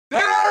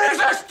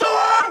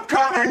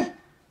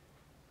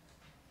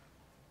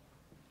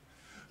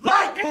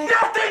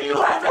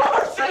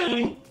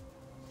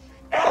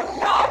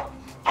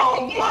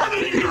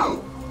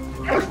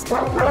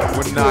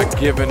not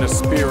given a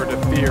spirit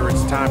of fear,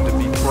 it's time to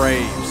be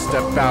brave.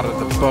 Step out of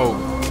the boat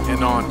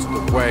and onto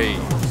the waves.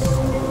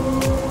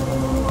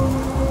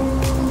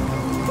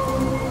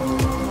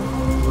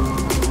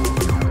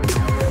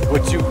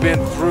 What you've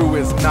been through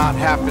is not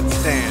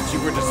happenstance. You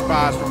were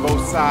despised from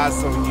both sides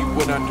so you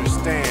would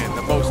understand.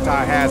 The Most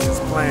High has his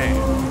plan,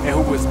 and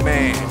who is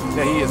man,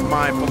 that he is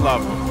mindful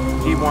of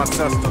him. He wants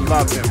us to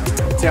love him.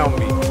 Tell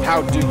me,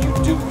 how do you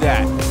do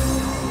that?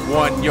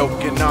 1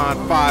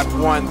 Yochanan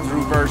 5:1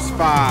 through verse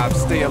 5.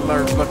 Stay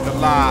alert, look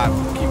alive,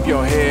 keep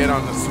your head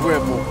on the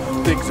swivel.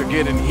 Things are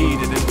getting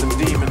heated and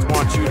the demons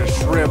want you to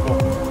shrivel.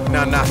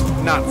 Nah,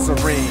 not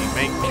serene,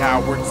 ain't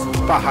cowards.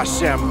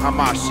 Bahashem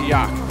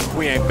Hamashiach,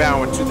 we ain't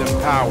bowing to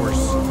them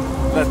powers.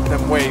 Let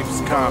them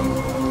waves come.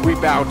 We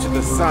bow to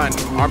the sun,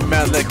 our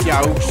Melech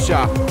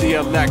Yahusha, the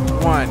elect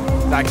one.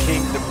 Thy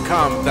kingdom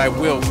come, thy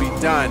will be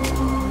done,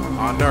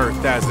 on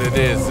earth as it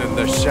is in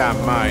the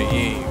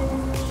Romayiym.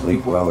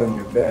 Sleep well in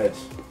your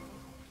beds,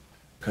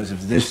 because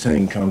if this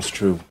thing comes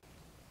true,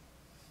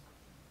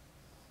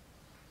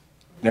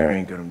 there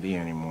ain't gonna be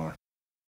any more.